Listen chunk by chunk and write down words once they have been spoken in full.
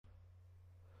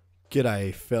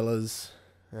G'day fellas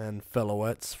and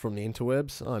fellowettes from the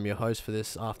interwebs. I'm your host for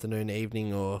this afternoon,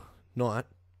 evening or night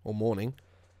or morning,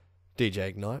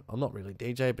 DJ Ignyte. I'm not really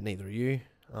DJ, but neither are you.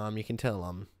 You can tell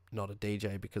I'm not a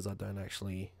DJ because I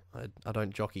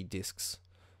don't jockey discs.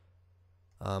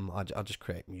 I just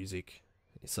create music.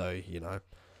 So,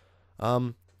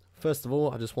 first of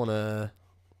all, I just want to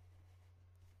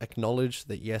acknowledge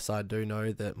that yes, I do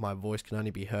know that my voice can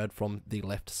only be heard from the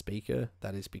left speaker.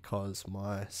 That is because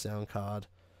my sound card,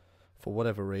 for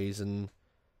whatever reason,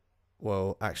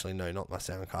 well, actually no, not my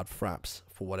sound card, Fraps,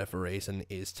 for whatever reason,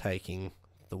 is taking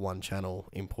the one channel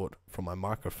input from my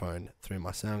microphone through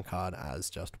my sound card as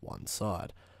just one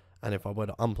side. And if I were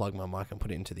to unplug my mic and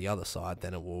put it into the other side,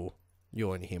 then you'll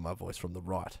only hear my voice from the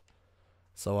right.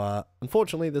 So,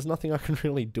 unfortunately, there's nothing I can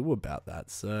really do about that.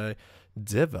 So,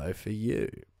 Devo for you.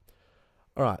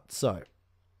 Alright, so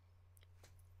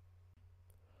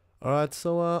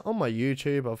on my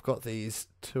YouTube, I've got these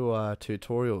two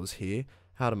tutorials here.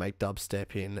 How to make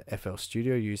dubstep in FL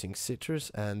Studio using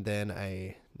Sytrus, and then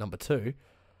a number 2.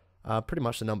 Pretty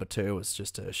much the number 2 was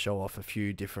just to show off a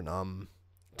few different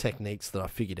techniques that I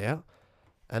figured out.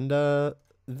 And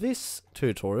this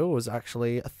tutorial was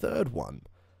actually a third one.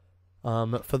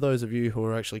 For those of you who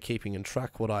are actually keeping in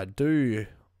track what I do,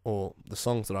 or the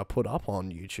songs that I put up on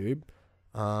YouTube,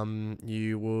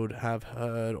 you would have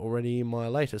heard already my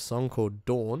latest song called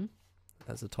Dawn,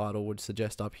 as the title would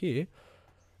suggest up here,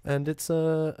 and it's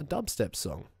a dubstep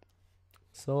song.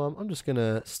 So I'm just going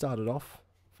to start it off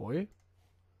for you.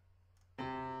 I'm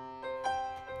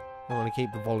going to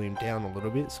keep the volume down a little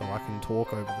bit so I can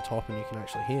talk over the top and you can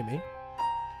actually hear me.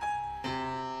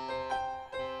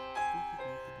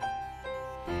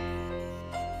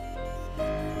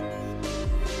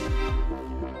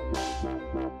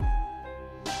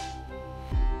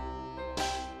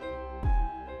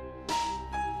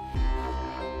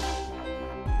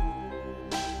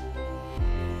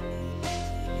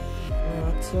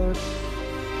 So,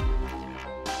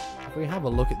 if we have a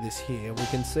look at this here, we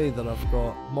can see that I've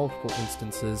got multiple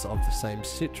instances of the same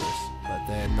Sytrus, but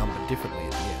they're numbered differently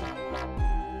at the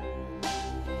end.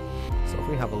 So if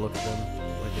we have a look at them,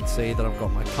 we can see that I've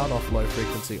got my cutoff low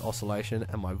frequency oscillation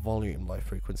and my volume low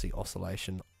frequency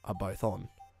oscillation are both on.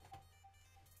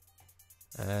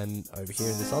 And over here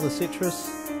in this other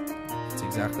Sytrus, it's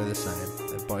exactly the same.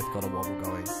 They've both got a wobble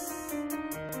going.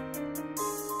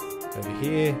 Over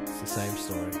here, it's the same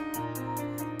story.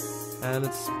 And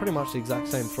it's pretty much the exact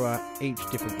same throughout each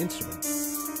different instrument.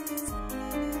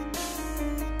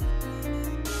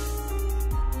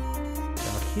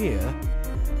 Now here,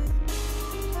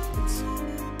 it's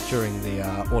during the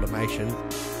automation,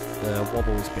 the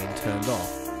wobble's being turned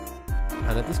off.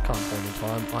 And at this current point in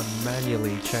time, I'm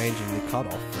manually changing the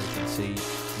cutoff frequency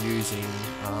using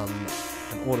an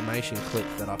automation clip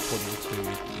that I put into the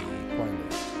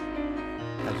playlist,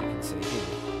 as you can see here.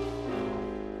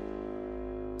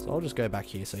 So I'll just go back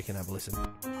here so you can have a listen.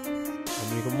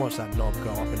 And you can watch that knob go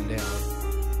up and down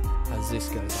as this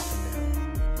goes up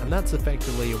and down. And that's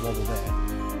effectively a wobble there.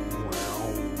 Wow.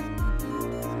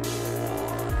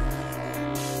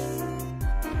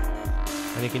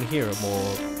 And you can hear it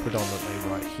more predominantly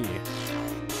right here.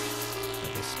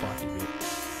 Like this spiky bit.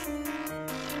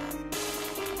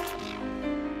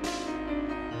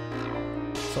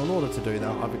 So in order to do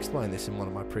that, I've explained this in one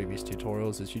of my previous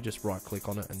tutorials, is you just right click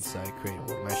on it and say create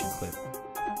automation clip.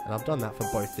 And I've done that for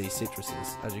both these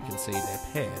Sytruses. As you can see, they're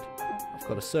paired. I've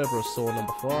got a Sytrus saw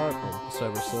number 5, or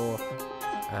Sytrus saw,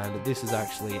 and this is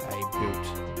actually a built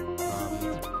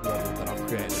wobble that I've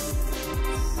created.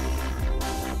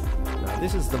 Now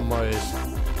this is the most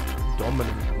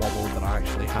dominant wobble that I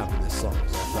actually have in this song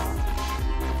so far.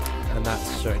 And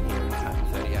that's shown here in pattern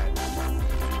 38.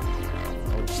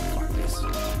 I'll just fuck this.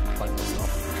 Playlist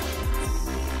off.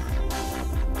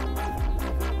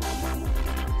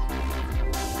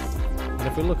 And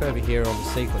if we look over here on the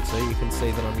sequencer, you can see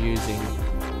that I'm using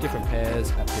different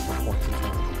pairs at different points in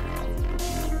time.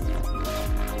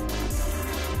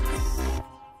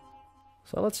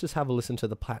 So let's just have a listen to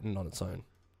the pattern on its own.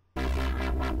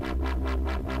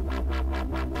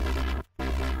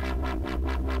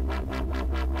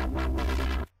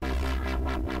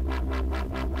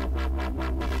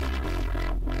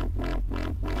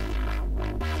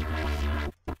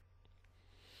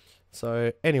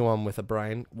 So anyone with a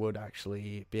brain would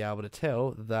actually be able to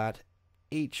tell that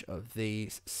each of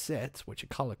these sets, which are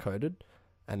color-coded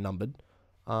and numbered,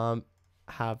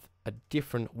 have a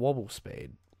different wobble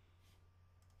speed.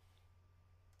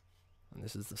 And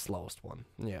this is the slowest one.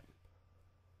 Yeah.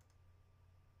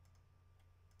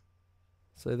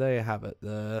 So there you have it.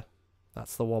 The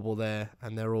That's the wobble there,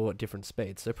 and they're all at different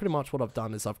speeds. So pretty much what I've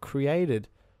done is I've created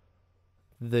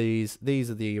these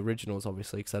are the originals,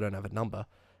 obviously, because they don't have a number.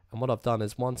 And what I've done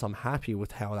is, once I'm happy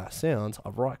with how that sounds,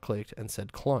 I've right-clicked and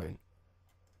said clone.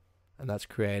 And that's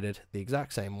created the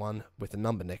exact same one with a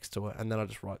number next to it. And then I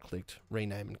just right-clicked,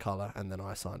 rename and color, and then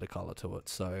I assigned a color to it.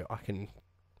 So I can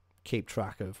keep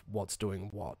track of what's doing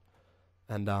what.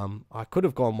 And I could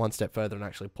have gone one step further and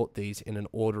actually put these in an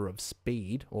order of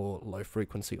speed, or low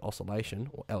frequency oscillation,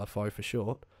 or LFO for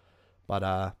short.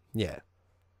 But yeah.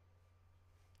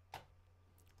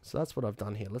 So that's what I've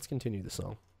done here. Let's continue the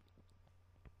song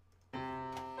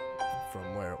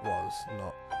from where it was,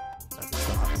 not at the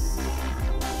start.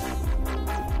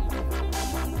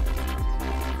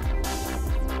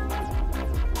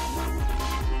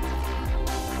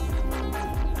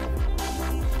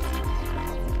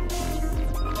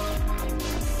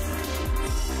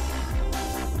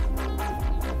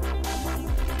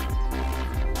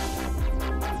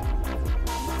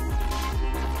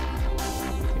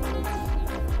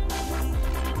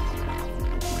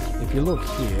 If you look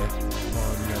here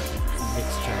on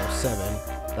mix channel 7,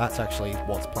 that's actually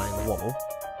what's playing the wobble.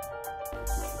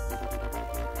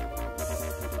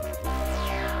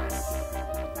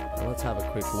 Now let's have a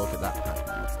quick look at that pattern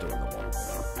that's doing the wobble now.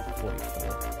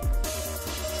 44.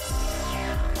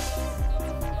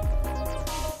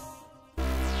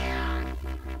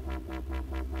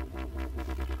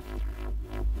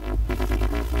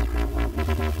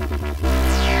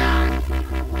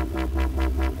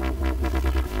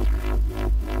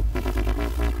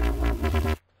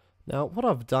 Now, what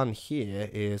I've done here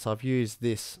is I've used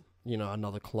this,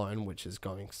 another clone, which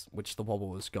the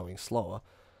wobble is going slower.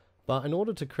 But in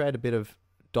order to create a bit of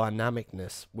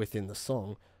dynamicness within the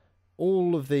song,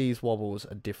 all of these wobbles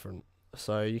are different.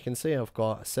 So you can see I've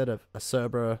got a set of a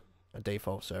Cerber, a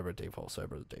default Cerber, default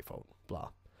Cerber, default, blah.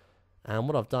 And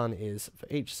what I've done is for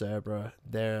each Cerber,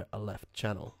 they're a left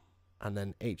channel. And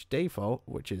then each default,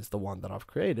 which is the one that I've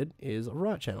created, is a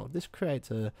right channel. This creates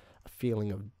a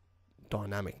feeling of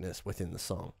dynamicness within the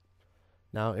song.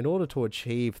 Now, in order to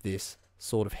achieve this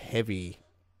sort of heavy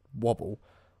wobble,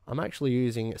 I'm actually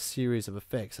using a series of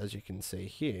effects, as you can see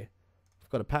here. I've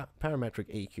got a parametric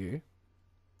EQ,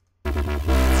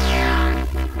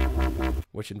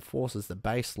 which enforces the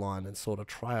bass line and sort of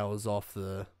trails off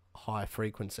the high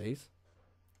frequencies.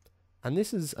 And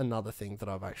this is another thing that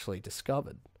I've actually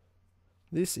discovered.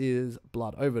 This is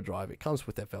Blood Overdrive. It comes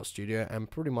with FL Studio, and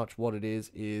pretty much what it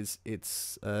is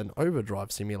it's an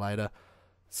overdrive simulator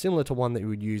similar to one that you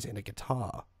would use in a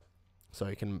guitar. So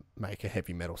you can make a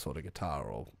heavy metal sort of guitar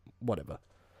or whatever.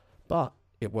 But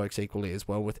it works equally as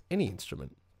well with any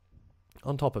instrument.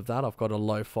 On top of that, I've got a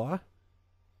lo-fi,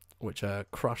 which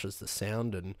crushes the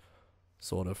sound and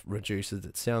sort of reduces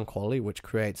its sound quality, which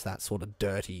creates that sort of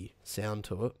dirty sound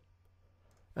to it.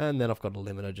 And then I've got a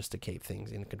limiter just to keep things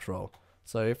in control.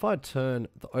 So if I turn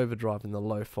the overdrive and the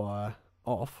lo-fi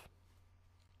off,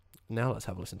 now let's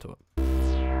have a listen to it.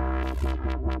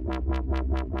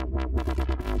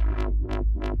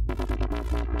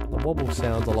 The wobble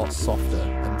sounds a lot softer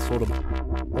and sort of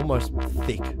almost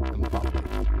thick and bubbly.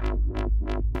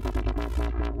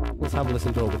 Let's have a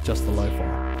listen to it with just the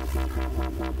lo-fi.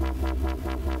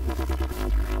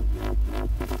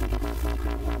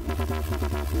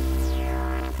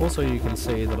 Also, you can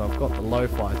see that I've got the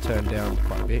lo-fi turned down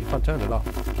quite a bit. If I turn it up,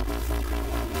 it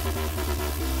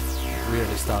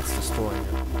really starts destroying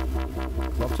it.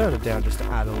 So I've turned it down just to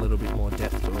add a little bit more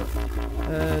depth to it.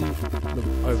 And the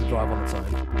overdrive on its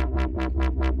own.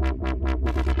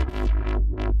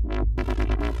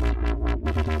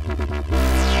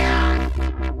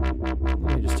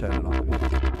 Let me just turn it up a bit.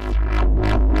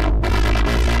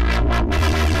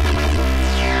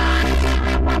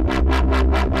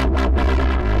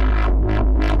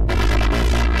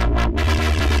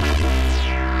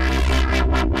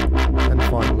 And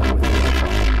finally with the lo-fi.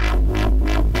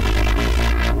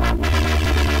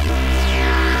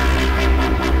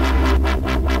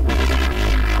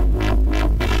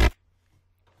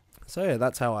 So yeah,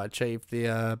 that's how I achieved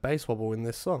the bass wobble in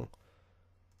this song.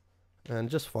 And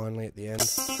just finally at the end.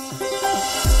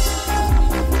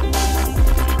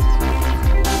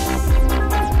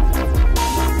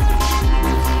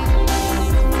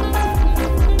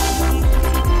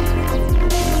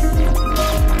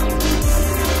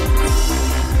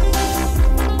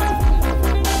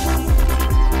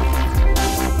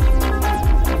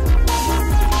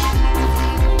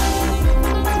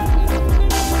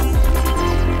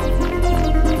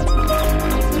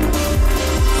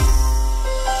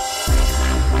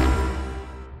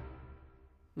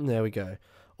 There we go.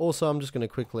 Also, I'm just going to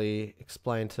quickly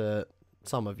explain to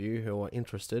some of you who are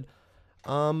interested.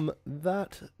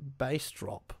 That bass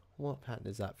drop. What pattern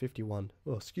is that? 51.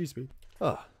 Oh, excuse me.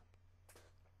 Oh,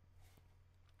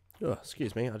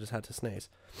 excuse me. I just had to sneeze.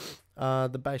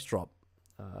 The bass drop.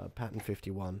 Pattern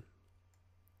 51.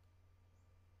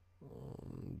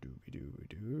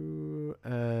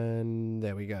 And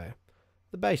there we go.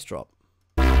 The bass drop.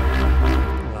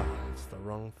 Oh, it's the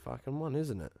wrong fucking one,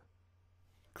 isn't it?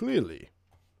 Clearly.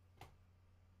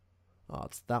 Oh,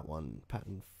 it's that one.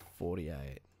 Pattern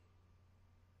 48.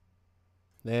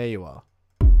 There you are.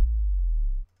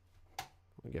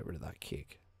 We'll get rid of that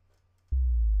kick.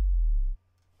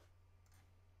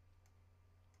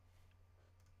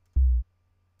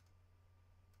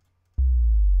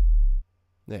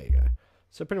 There you go.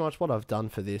 So pretty much what I've done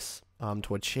for this,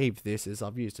 to achieve this, is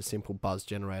I've used a simple buzz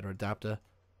generator adapter.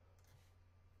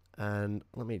 And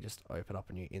let me just open up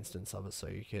a new instance of it so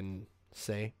you can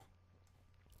see.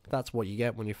 That's what you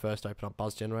get when you first open up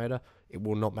buzz generator. It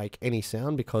will not make any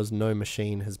sound because no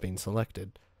machine has been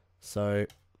selected. So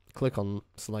click on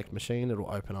select machine,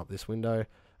 it'll open up this window.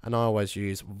 And I always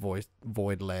use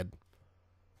void led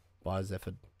by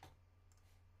Zephyrd.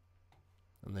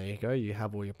 And there you go, you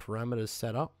have all your parameters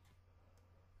set up.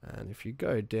 And if you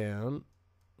go down,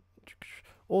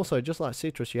 also just like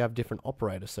Sytrus, you have different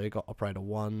operators. So you got operator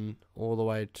 1 all the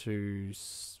way to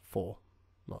 4,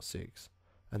 not 6.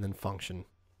 And then function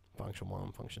 1,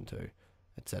 function 2,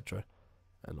 etc.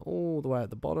 And all the way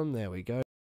at the bottom, there we go.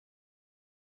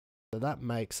 So that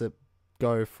makes it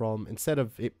go from, instead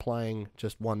of it playing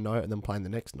just one note and then playing the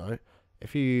next note,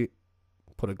 if you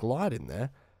put a glide in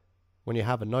there, when you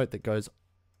have a note that goes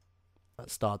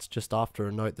starts just after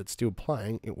a note that's still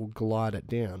playing, it will glide it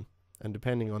down. And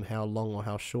depending on how long or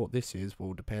how short this is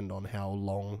will depend on how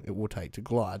long it will take to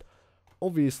glide.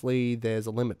 Obviously, there's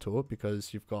a limit to it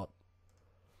because you've got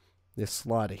this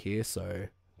slider here, so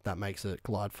that makes it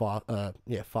glide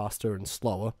faster and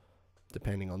slower,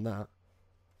 depending on that.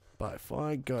 But if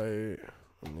I go,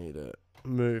 I need to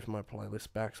move my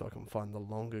playlist back so I can find the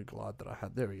longer glide that I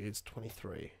had. There he is,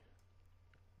 23.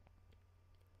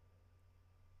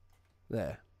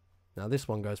 There. Now this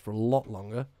one goes for a lot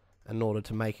longer. In order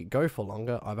to make it go for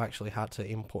longer, I've actually had to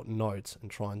input notes and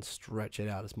try and stretch it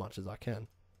out as much as I can.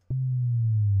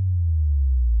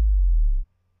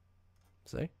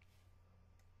 See?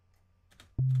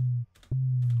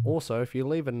 Also, if you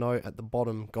leave a note at the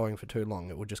bottom going for too long,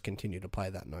 it will just continue to play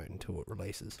that note until it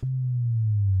releases.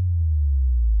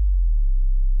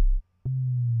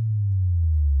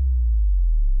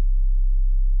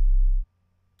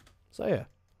 So yeah,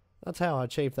 that's how I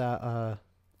achieved that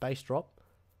bass drop.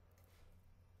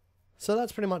 So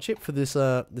that's pretty much it for this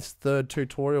this third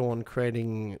tutorial on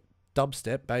creating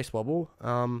dubstep bass wobble.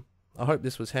 I hope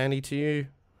this was handy to you,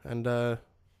 and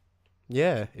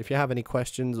yeah, if you have any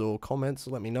questions or comments,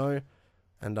 let me know,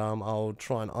 and I'll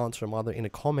try and answer them either in a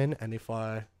comment and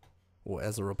or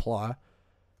as a reply.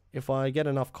 If I get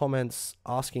enough comments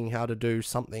asking how to do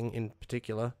something in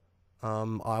particular,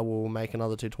 I will make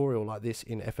another tutorial like this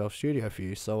in FL Studio for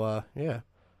you. So yeah,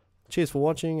 cheers for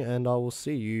watching, and I will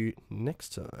see you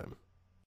next time.